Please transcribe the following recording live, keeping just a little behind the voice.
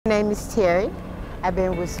My name is Terri. I've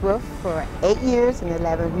been with Swift for 8 years and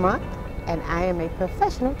 11 months, and I am a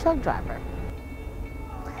professional truck driver.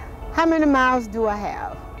 How many miles do I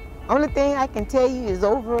have? Only thing I can tell you is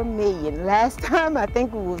over 1 million. Last time I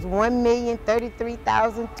think it was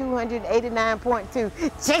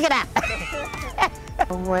 1,033,289.2. Check it out.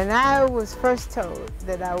 When I was first told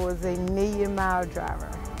that I was a million-mile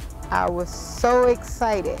driver, I was so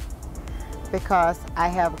excited because I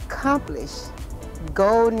have accomplished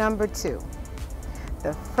goal number 2.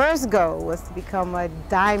 The first goal was to become a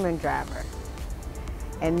diamond driver,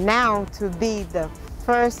 and now to be the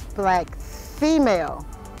first black female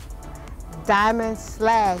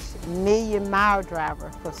diamond/million-mile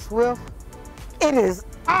driver for Swift. It is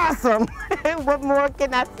awesome. What more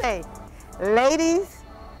can I say? Ladies,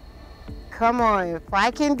 come on, if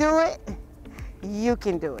I can do it, you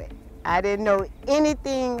can do it. I didn't know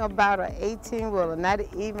anything about an 18-wheeler, not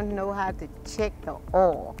even know how to check the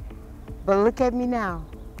oil. But look at me now.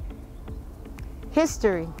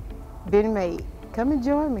 History been made. Come and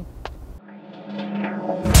join me.